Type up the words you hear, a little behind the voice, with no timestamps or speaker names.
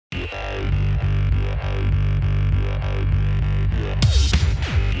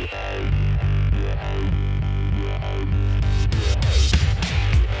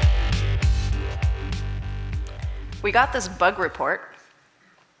we got this bug report.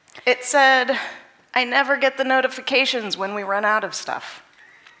 It said, I never get the notifications when we run out of stuff.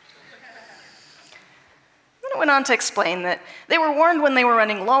 Then it went on to explain that they were warned when they were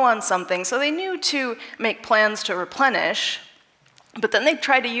running low on something, so they knew to make plans to replenish, but then they'd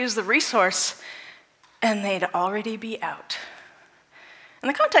try to use the resource, and they'd already be out. And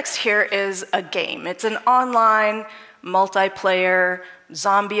the context here is a game. It's an online, multiplayer,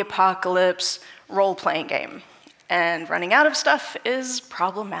 zombie apocalypse role-playing game. And running out of stuff is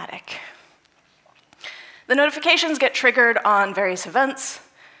problematic. The notifications get triggered on various events.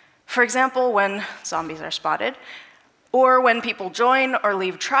 For example, when zombies are spotted, or when people join or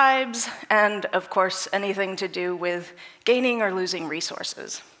leave tribes, and of course, anything to do with gaining or losing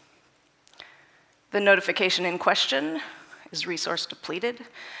resources. The notification in question is resource depleted.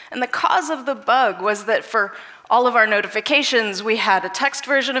 And the cause of the bug was that for all of our notifications, we had a text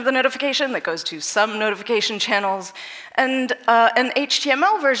version of the notification that goes to some notification channels, and an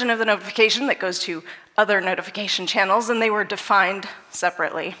HTML version of the notification that goes to other notification channels, and they were defined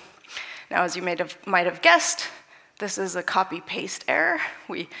separately. Now, as you might have guessed, this is a copy-paste error.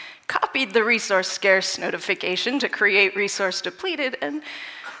 We copied the resource-scarce notification to create resource-depleted and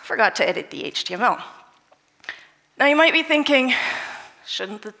forgot to edit the HTML. Now, you might be thinking,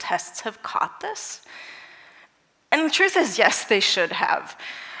 shouldn't the tests have caught this? And the truth is, yes, they should have.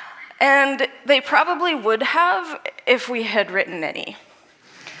 And they probably would have if we had written any.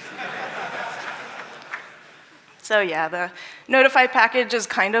 So yeah, the notify package is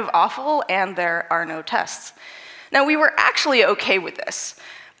kind of awful, and there are no tests. Now, we were actually okay with this.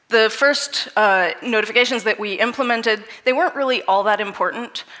 The first notifications that we implemented, they weren't really all that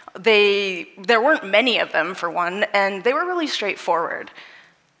important. There weren't many of them, for one, and they were really straightforward.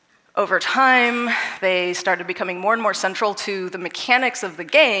 Over time, they started becoming more and more central to the mechanics of the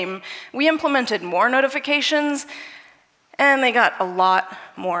game. We implemented more notifications, and they got a lot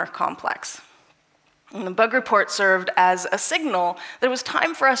more complex. And the bug report served as a signal that it was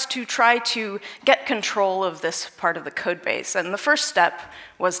time for us to try to get control of this part of the code base. And the first step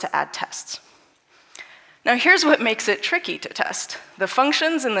was to add tests. Now, here's what makes it tricky to test. The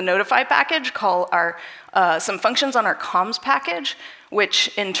functions in the notify package call some functions on our comms package,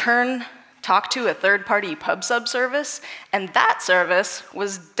 which in turn talk to a third-party pub sub service, and that service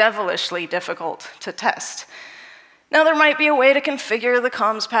was devilishly difficult to test. Now, there might be a way to configure the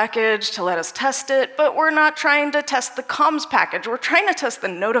comms package to let us test it, but we're not trying to test the comms package. We're trying to test the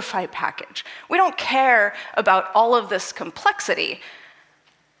notify package. We don't care about all of this complexity.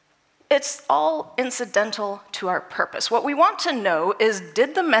 It's all incidental to our purpose. What we want to know is,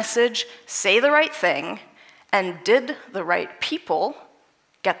 did the message say the right thing, and did the right people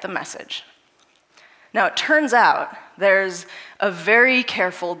get the message? Now, it turns out there's a very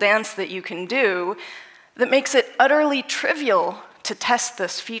careful dance that you can do that makes it utterly trivial to test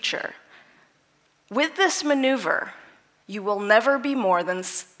this feature. With this maneuver, you will never be more than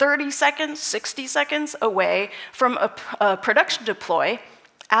 30 seconds, 60 seconds away from a production deploy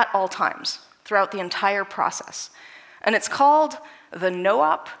at all times, throughout the entire process. And it's called the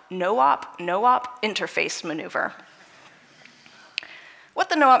no-op, no-op, no-op interface maneuver. What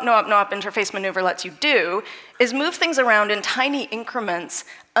the no-op, no-op, no-op interface maneuver lets you do is move things around in tiny increments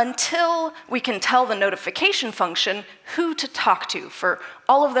until we can tell the notification function who to talk to for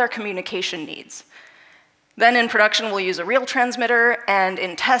all of their communication needs. Then in production, we'll use a real transmitter, and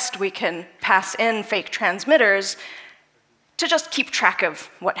in test, we can pass in fake transmitters to just keep track of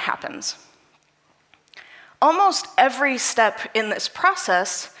what happens. Almost every step in this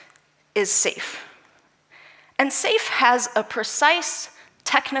process is safe. And safe has a precise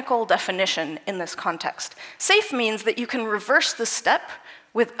technical definition in this context. Safe means that you can reverse the step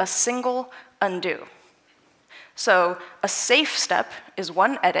with a single undo. So a safe step is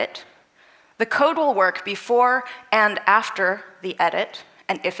one edit. The code will work before and after the edit,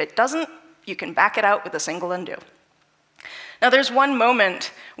 and if it doesn't, you can back it out with a single undo. Now, there's one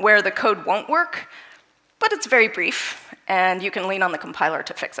moment where the code won't work, but it's very brief, and you can lean on the compiler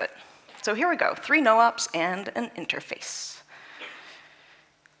to fix it. So here we go, 3 no-ops and an interface.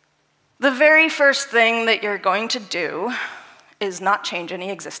 The very first thing that you're going to do is not change any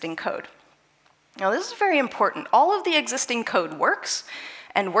existing code. Now, this is very important. All of the existing code works,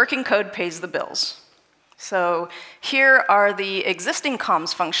 and working code pays the bills. So here are the existing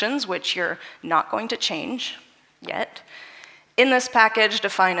comms functions, which you're not going to change yet. In this package,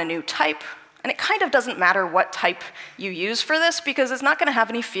 define a new type. And it kind of doesn't matter what type you use for this, because it's not going to have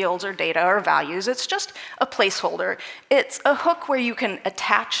any fields or data or values. It's just a placeholder. It's a hook where you can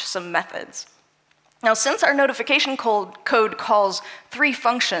attach some methods. Now, since our notification code calls 3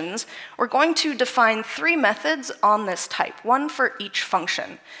 functions, we're going to define 3 methods on this type, 1 for each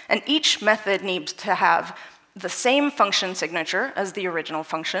function. And each method needs to have the same function signature as the original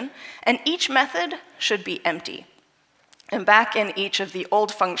function, and each method should be empty. And back in each of the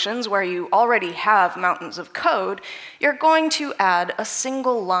old functions where you already have mountains of code, you're going to add a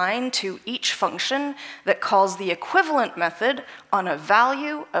single line to each function that calls the equivalent method on a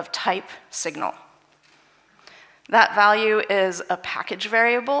value of type signal. That value is a package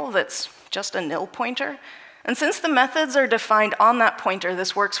variable that's just a nil pointer. And since the methods are defined on that pointer,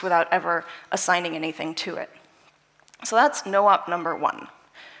 this works without ever assigning anything to it. So that's no-op number 1.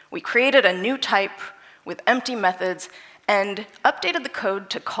 We created a new type with empty methods and updated the code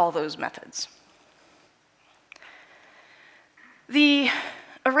to call those methods. The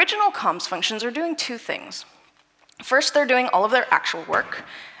original comms functions are doing 2 things. First, they're doing all of their actual work,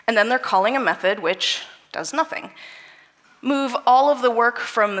 and then they're calling a method which does nothing. Move all of the work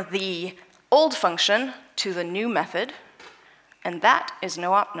from the old function to the new method, and that is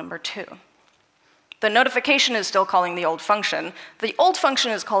no-op number 2. The notification is still calling the old function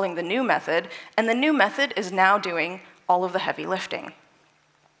is calling the new method, and the new method is now doing all of the heavy lifting.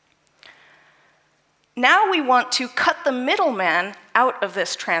 Now we want to cut the middleman out of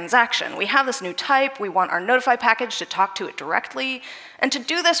this transaction. We have this new type, we want our notify package to talk to it directly, and to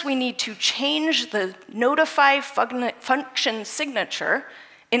do this we need to change the notify function signature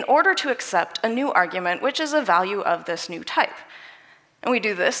in order to accept a new argument, which is a value of this new type. And we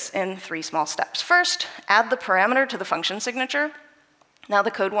do this in 3 small steps. First, add the parameter to the function signature. Now the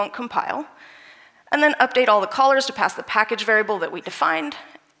code won't compile. And then update all the callers to pass the package variable that we defined,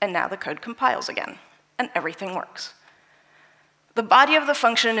 and now the code compiles again, and everything works. The body of the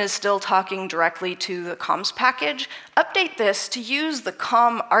function is still talking directly to the comms package. Update this to use the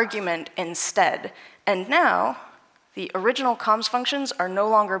comm argument instead, and now the original comms functions are no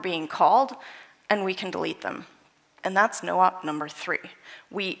longer being called, and we can delete them. And that's no-op number 3.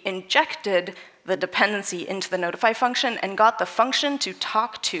 We injected the dependency into the notify function and got the function to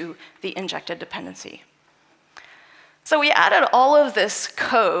talk to the injected dependency. So we added all of this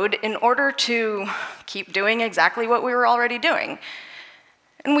code in order to keep doing exactly what we were already doing.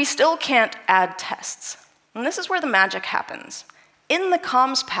 And we still can't add tests. And this is where the magic happens. In the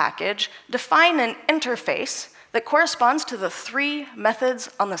comms package, define an interface that corresponds to the 3 methods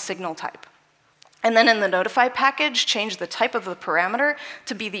on the signal type. And then in the notify package, change the type of the parameter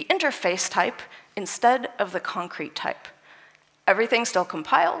to be the interface type instead of the concrete type. Everything still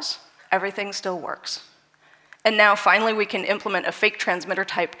compiles, everything still works. And now finally we can implement a fake transmitter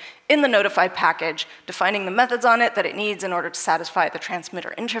type in the notify package, defining the methods on it that it needs in order to satisfy the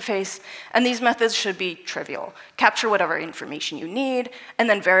transmitter interface. And these methods should be trivial. Capture whatever information you need, and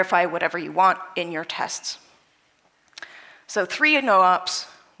then verify whatever you want in your tests. So 3 no-ops,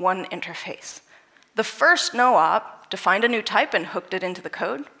 1 interface. The first no-op defined a new type and hooked it into the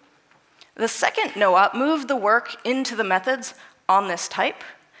code. The second no-op moved the work into the methods on this type.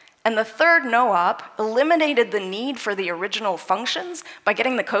 And the third no-op eliminated the need for the original functions by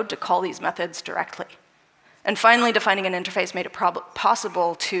getting the code to call these methods directly. And finally, defining an interface made it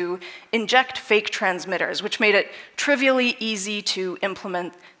possible to inject fake transmitters, which made it trivially easy to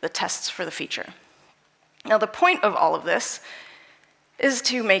implement the tests for the feature. Now, the point of all of this is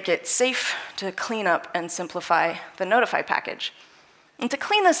to make it safe to clean up and simplify the notify package. And to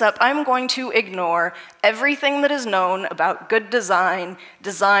clean this up, I'm going to ignore everything that is known about good design,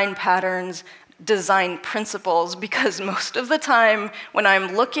 design patterns, design principles, because most of the time when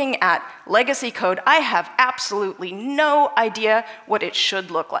I'm looking at legacy code, I have absolutely no idea what it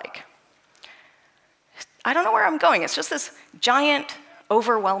should look like. I don't know where I'm going. It's just this giant,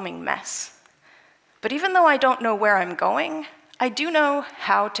 overwhelming mess. But even though I don't know where I'm going, I do know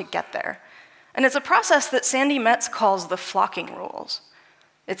how to get there. And it's a process that Sandy Metz calls the flocking rules.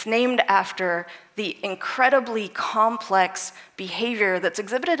 It's named after the incredibly complex behavior that's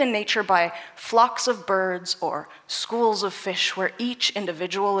exhibited in nature by flocks of birds or schools of fish, where each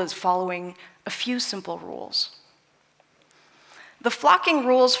individual is following a few simple rules. The flocking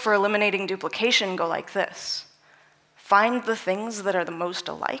rules for eliminating duplication go like this. Find the things that are the most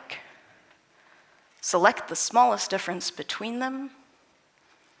alike. Select the smallest difference between them.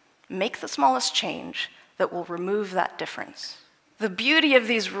 Make the smallest change that will remove that difference. The beauty of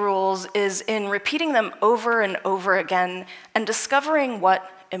these rules is in repeating them over and over again and discovering what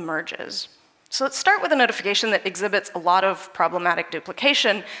emerges. So let's start with a notification that exhibits a lot of problematic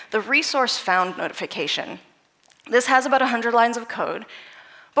duplication, the resource found notification. This has about 100 lines of code,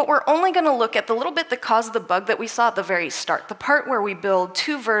 But we're only going to look at the little bit that caused the bug that we saw at the very start, the part where we build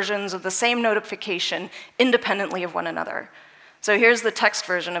two versions of the same notification independently of one another. So here's the text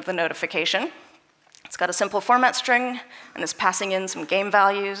version of the notification. It's got a simple format string, and is passing in some game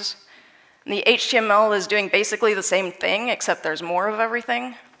values. And the HTML is doing basically the same thing, except there's more of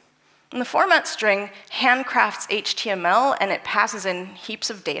everything. And the format string handcrafts HTML, and it passes in heaps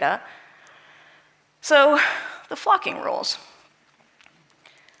of data. So the flocking rules.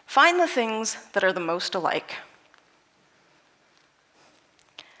 Find the things that are the most alike.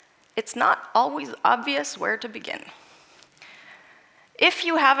 It's not always obvious where to begin. If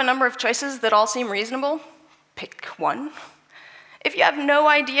you have a number of choices that all seem reasonable, pick one. If you have no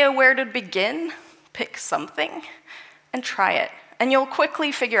idea where to begin, pick something and try it. And you'll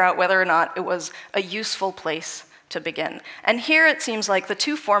quickly figure out whether or not it was a useful place to begin. And here it seems like the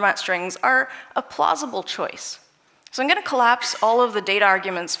two format strings are a plausible choice. So I'm going to collapse all of the data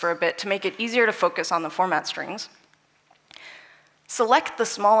arguments for a bit to make it easier to focus on the format strings. Select the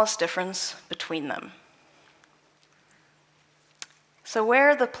smallest difference between them. So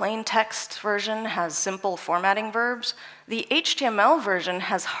where the plain text version has simple formatting verbs, the HTML version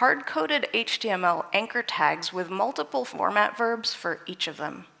has hard-coded HTML anchor tags with multiple format verbs for each of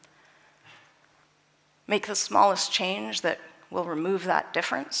them. Make the smallest change that will remove that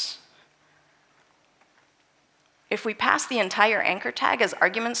difference. If we pass the entire anchor tag as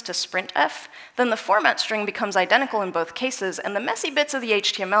arguments to sprintf, then the format string becomes identical in both cases, and the messy bits of the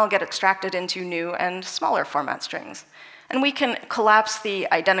HTML get extracted into new and smaller format strings. And we can collapse the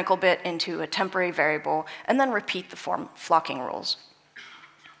identical bit into a temporary variable and then repeat the flocking rules.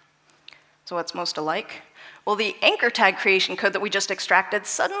 So what's most alike? Well, the anchor tag creation code that we just extracted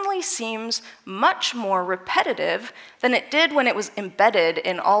suddenly seems much more repetitive than it did when it was embedded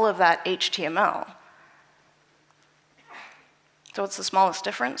in all of that HTML. So what's the smallest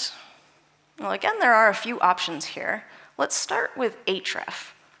difference? Well, again, there are a few options here. Let's start with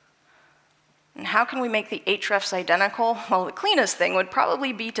href. And how can we make the hrefs identical? Well, the cleanest thing would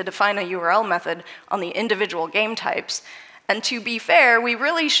probably be to define a URL method on the individual game types. And to be fair, we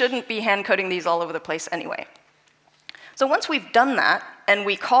really shouldn't be hand-coding these all over the place anyway. So once we've done that, and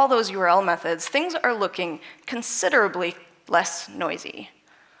we call those URL methods, things are looking considerably less noisy.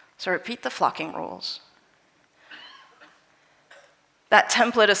 So repeat the flocking rules. That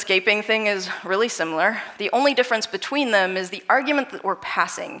template escaping thing is really similar. The only difference between them is the argument that we're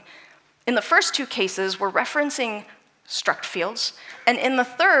passing. In the first two cases, we're referencing struct fields, and in the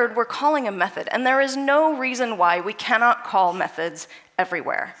third, we're calling a method. And there is no reason why we cannot call methods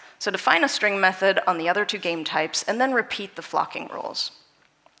everywhere. So define a string method on the other two game types, and then repeat the flocking rules.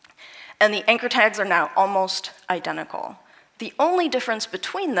 And the anchor tags are now almost identical. The only difference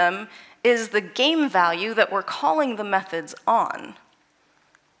between them is the game value that we're calling the methods on.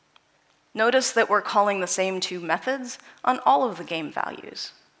 Notice that we're calling the same two methods on all of the game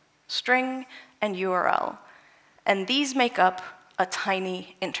values, string and URL. And these make up a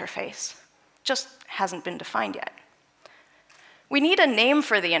tiny interface. Just hasn't been defined yet. We need a name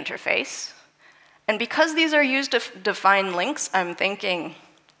for the interface. And because these are used to define links, I'm thinking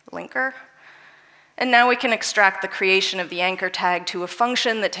linker. And now we can extract the creation of the anchor tag to a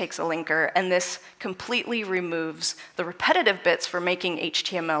function that takes a linker, and this completely removes the repetitive bits for making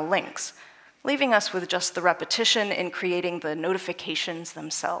HTML links, leaving us with just the repetition in creating the notifications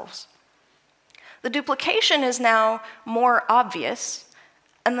themselves. The duplication is now more obvious,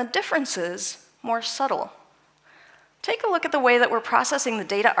 and the differences more subtle. Take a look at the way that we're processing the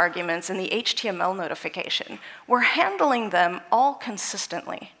data arguments in the HTML notification. We're handling them all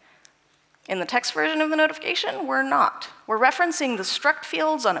consistently. In the text version of the notification, we're not. We're referencing the struct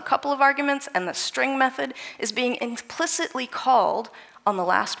fields on a couple of arguments, and the string method is being implicitly called on the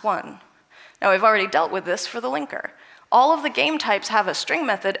last one. Now, we've already dealt with this for the linker. All of the game types have a string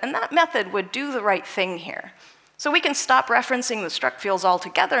method, and that method would do the right thing here. So we can stop referencing the struct fields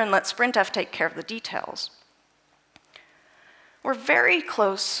altogether and let sprintf take care of the details. We're very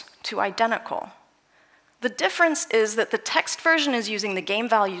close to identical. The difference is that the text version is using the game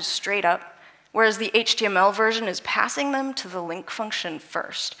values straight up, whereas the HTML version is passing them to the link function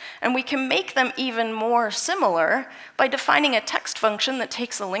first. And we can make them even more similar by defining a text function that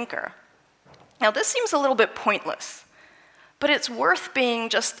takes a linker. Now, this seems a little bit pointless, but it's worth being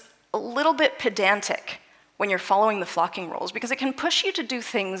just a little bit pedantic when you're following the flocking rules, because it can push you to do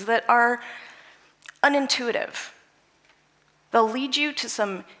things that are unintuitive. They'll lead you to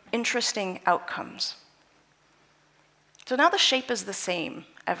some interesting outcomes. So now the shape is the same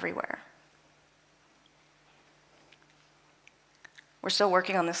everywhere. We're still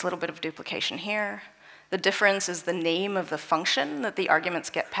working on this little bit of duplication here. The difference is the name of the function that the arguments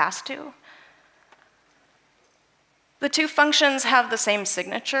get passed to. The two functions have the same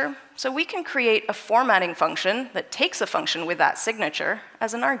signature, so we can create a formatting function that takes a function with that signature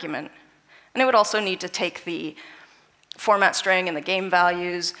as an argument. And it would also need to take the format string and the game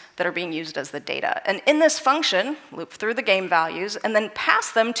values that are being used as the data. And in this function, loop through the game values and then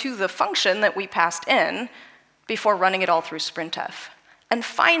pass them to the function that we passed in before running it all through sprintf. And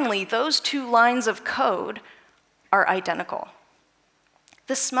finally, those two lines of code are identical.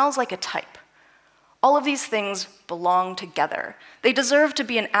 This smells like a type. All of these things belong together. They deserve to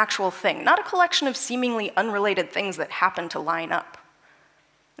be an actual thing, not a collection of seemingly unrelated things that happen to line up.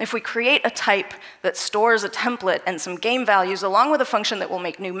 If we create a type that stores a template and some game values along with a function that will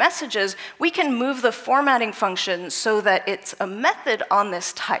make new messages, we can move the formatting function so that it's a method on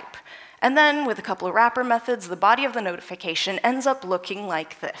this type. And then, with a couple of wrapper methods, the body of the notification ends up looking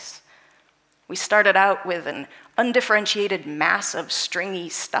like this. We started out with an undifferentiated mass of stringy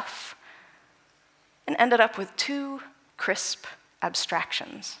stuff and ended up with two crisp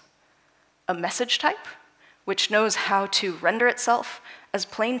abstractions. A message type, which knows how to render itself as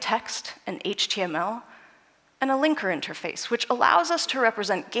plain text and HTML, and a linker interface, which allows us to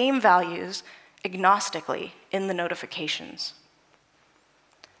represent game values agnostically in the notifications.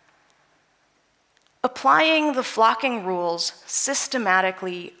 Applying the flocking rules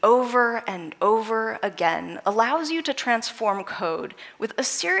systematically over and over again allows you to transform code with a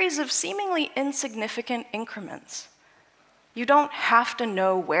series of seemingly insignificant increments. You don't have to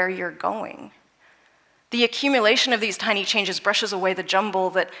know where you're going. The accumulation of these tiny changes brushes away the jumble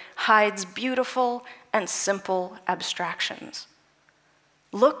that hides beautiful and simple abstractions.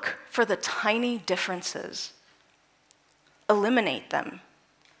 Look for the tiny differences, eliminate them,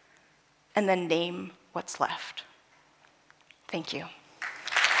 and then name what's left. Thank you.